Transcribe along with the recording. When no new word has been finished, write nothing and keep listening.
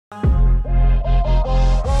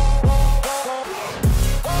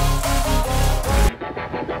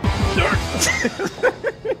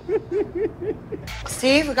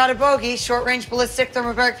Steve, we got a bogey. Short-range ballistic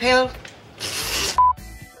thermobaric payload.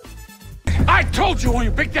 I told you when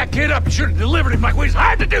you picked that kid up, you should have delivered him like we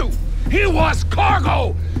had to do. He was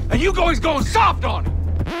cargo, and you always going soft on him.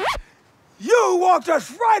 You walked us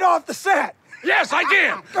right off the set. Yes, I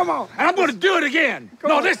did. Come on. And I'm going to do it again.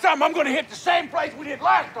 This time I'm going to hit the same place we did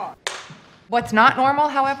last time. What's not normal,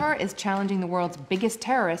 however, is challenging the world's biggest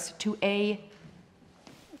terrorist to a...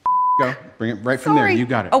 Go. Bring it right from there. You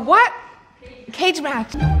got it. A what? Cage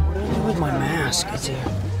match. What do I do with my mask? It's here.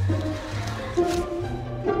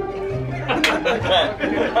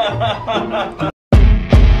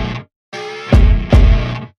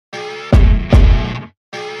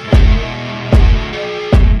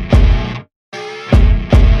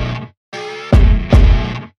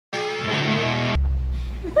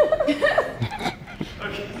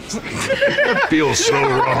 That feels so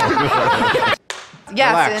wrong.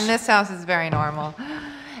 Yes, Relax. in this house is very normal.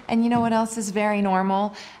 And you know what else is very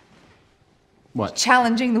normal? What?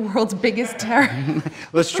 Challenging the world's biggest terror.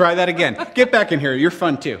 Let's try that again. Get back in here. You're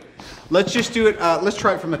fun too. Let's just do it. Let's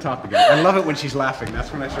try it from the top again. I love it when she's laughing.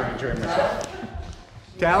 That's when I start enjoying myself.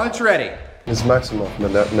 Talent's ready. Ms. Maximoff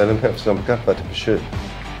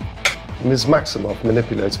Ms. Maximoff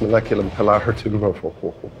manipulates molecular polarity.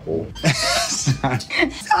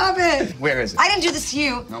 Stop it! Where is it? I didn't do this to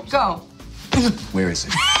you. Nope. Go. Where is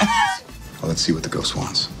it? Well, let's see what the ghost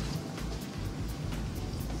wants.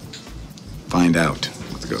 Find out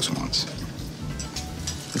what the ghost wants.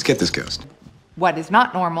 Let's get this ghost. What is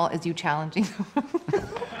not normal is you challenging.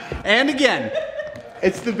 And again.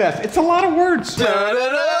 It's the best. It's a lot of words.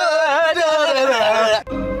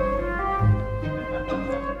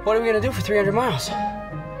 What are we gonna do for 300 miles?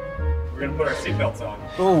 We're gonna put our seatbelts on.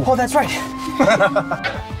 Oh, that's right.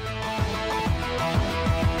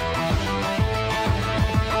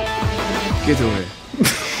 Get away.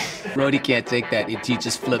 Brody can't take that. He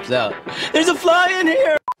just flips out. There's a fly in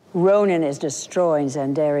here! Ronan is destroying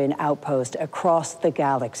Xandarian outposts across the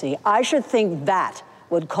galaxy. I should think that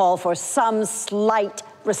would call for some slight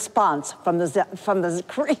response from the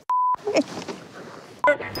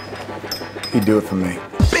He'd do it for me.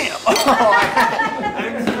 Bam! Oh,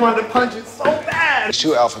 I just wanted to punch it so bad.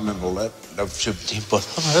 Two alpha member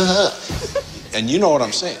and you know what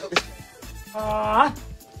I'm saying.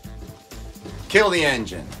 Kill the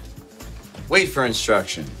engine. Wait for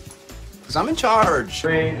instruction. Because I'm in charge.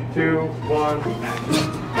 3, 2, 1.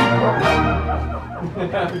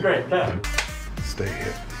 Great. Stay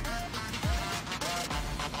here.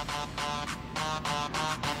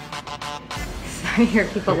 I hear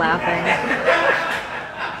people laughing.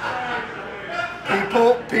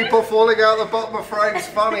 People falling out the bottom of frames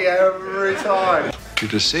funny every time. You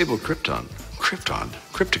disable Krypton.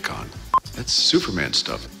 Krypticon. That's Superman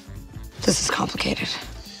stuff. This is complicated.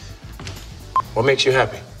 What makes you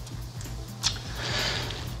happy?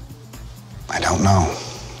 I don't know.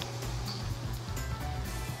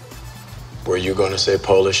 Were you going to say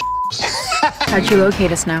Polish? How'd you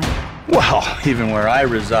locate us now? Well, even where I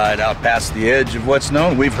reside, out past the edge of what's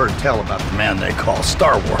known, we've heard tell about the man they call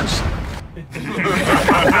Star Wars.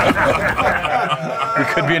 We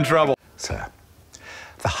could be in trouble. Sir,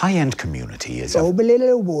 the high-end community is The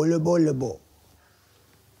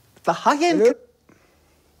high-end...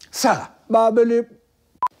 Sir!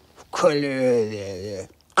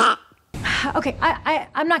 Okay,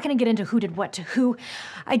 I'm not gonna get into who did what to who.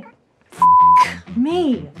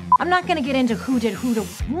 Me. I'm not gonna get into who did who to...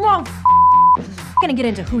 Whoa, gonna get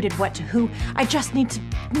into who did what to who. I just need to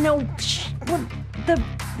know what the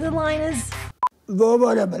line is.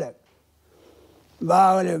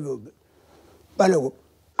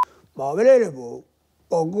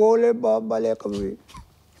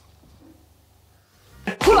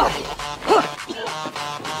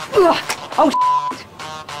 Oh,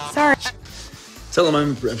 sorry. Tell him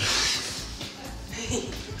I'm...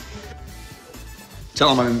 Tell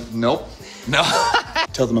him I'm... Nope. No.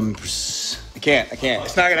 Tell them I'm... I can't.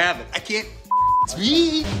 It's not gonna happen. I can't. It's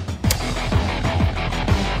me.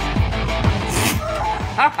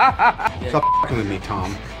 Stop f***ing with me,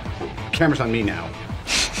 Tom. Camera's on me now.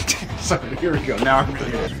 So, here we go. Now I'm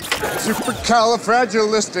really here.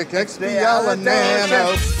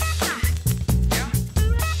 Supercalifragilisticexpialidocious.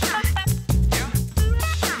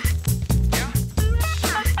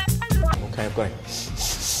 Okay, I'm going.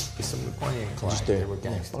 Just do it.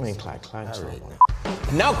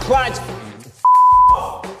 Now Clyde's...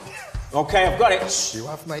 Okay, I've got it.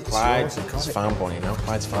 Clyde is found Bonnie now.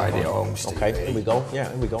 Clyde's found Bonnie. Okay, here we go. Yeah,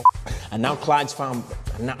 here we go. And now Clyde's found...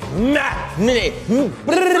 Now... Found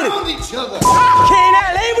each other. Okay,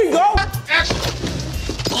 now, here we go.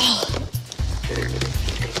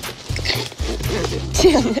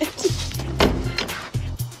 Damn it.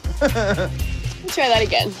 Try that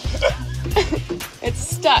again. It's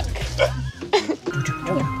stuck.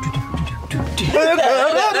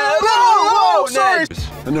 Whoa, sorry.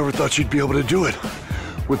 I never thought she'd be able to do it.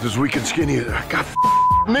 With as weak and skinny as God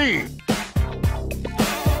me.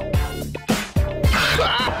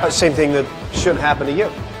 Same thing that shouldn't happen to you.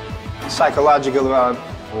 Psychological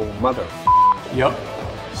mother. Yup.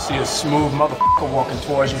 See a smooth motherfucker walking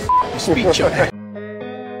towards you. You speak your head.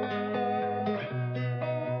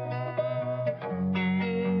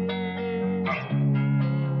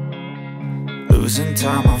 Losing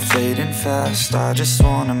time, I'm fading fast. I just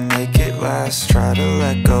wanna make it last. Try to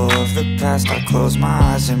let go of the past. I close my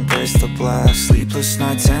eyes, embrace the blast. Sleepless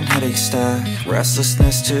nights and headaches stack.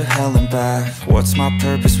 Restlessness to hell and back. What's my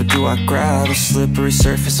purpose? What do I grab? A slippery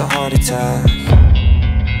surface, a heart attack.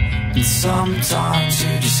 And sometimes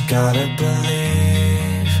you just gotta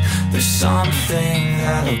believe there's something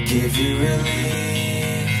that'll give you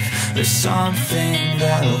relief. There's something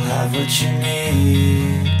that'll have what you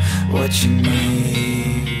need. What you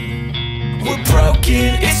need. We're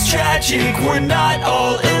broken, it's tragic. We're not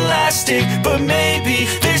all elastic, but maybe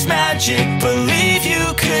there's magic. Believe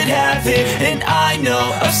you could have it. And I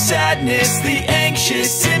know of sadness, the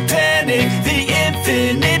anxious and panic, the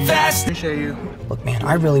infinite vastness. Appreciate you. Look, man,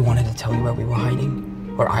 I really wanted to tell you where we were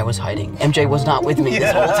hiding. Where I was hiding. MJ was not with me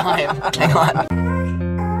this whole time. Hang on.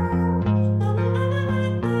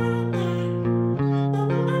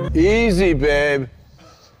 Easy, babe.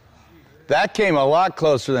 That came a lot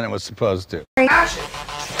closer than it was supposed to. Action!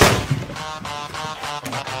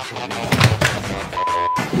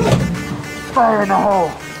 Fire in the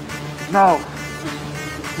hole. No.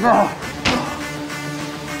 No.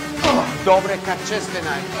 Dobre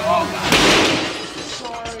kachestena. Oh,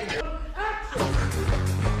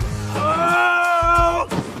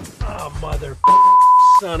 mother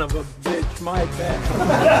son of a bitch, my bad.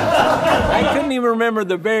 I couldn't even remember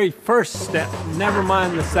the very first step, never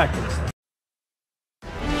mind the second step.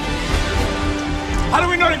 How do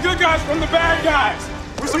we know the good guys from the bad guys?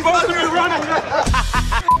 We're supposed to be running.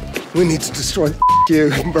 We need to destroy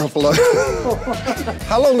you, Buffalo.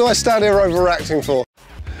 How long do I stand here overacting for?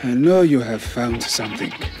 I know you have found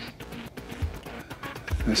something.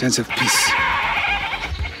 A sense of peace.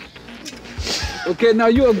 Okay, now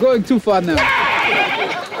you are going too far now.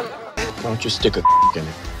 Why don't you stick a in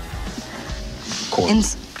it?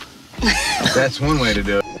 Ins. That's one way to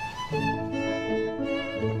do it.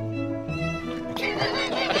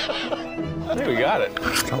 I think we got it.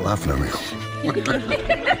 Stop laughing at me.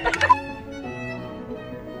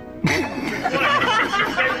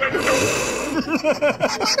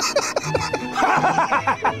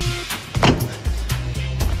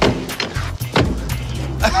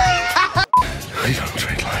 We don't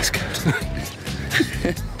trade lies, Captain.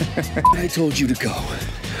 I told you to go.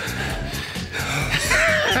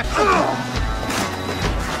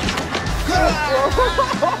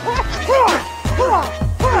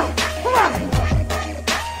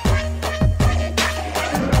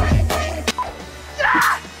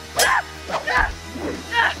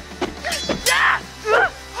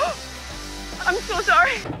 I'm so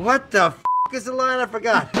sorry. What the f is the line? I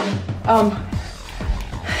forgot.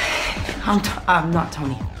 I'm not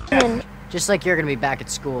Tony. Just like you're gonna be back at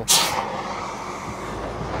school.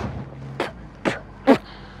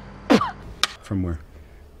 From where?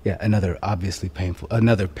 Yeah, another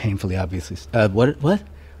painfully obviously.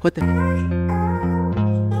 What the?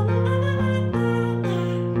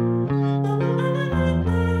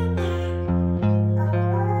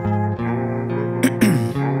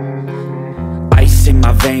 In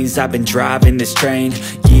my veins, I've been driving this train.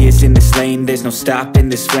 Years in this lane, there's no stopping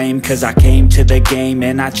this flame. Cause I came to the game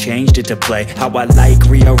and I changed it to play how I like,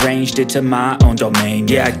 rearranged it to my own domain.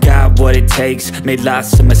 Yeah, I got what it takes, made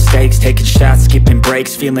lots of mistakes, taking shots, skipping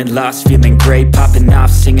breaks, feeling lost, feeling great, popping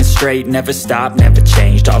off, singing straight, never stopped, never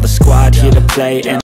changed. All the squad here to play and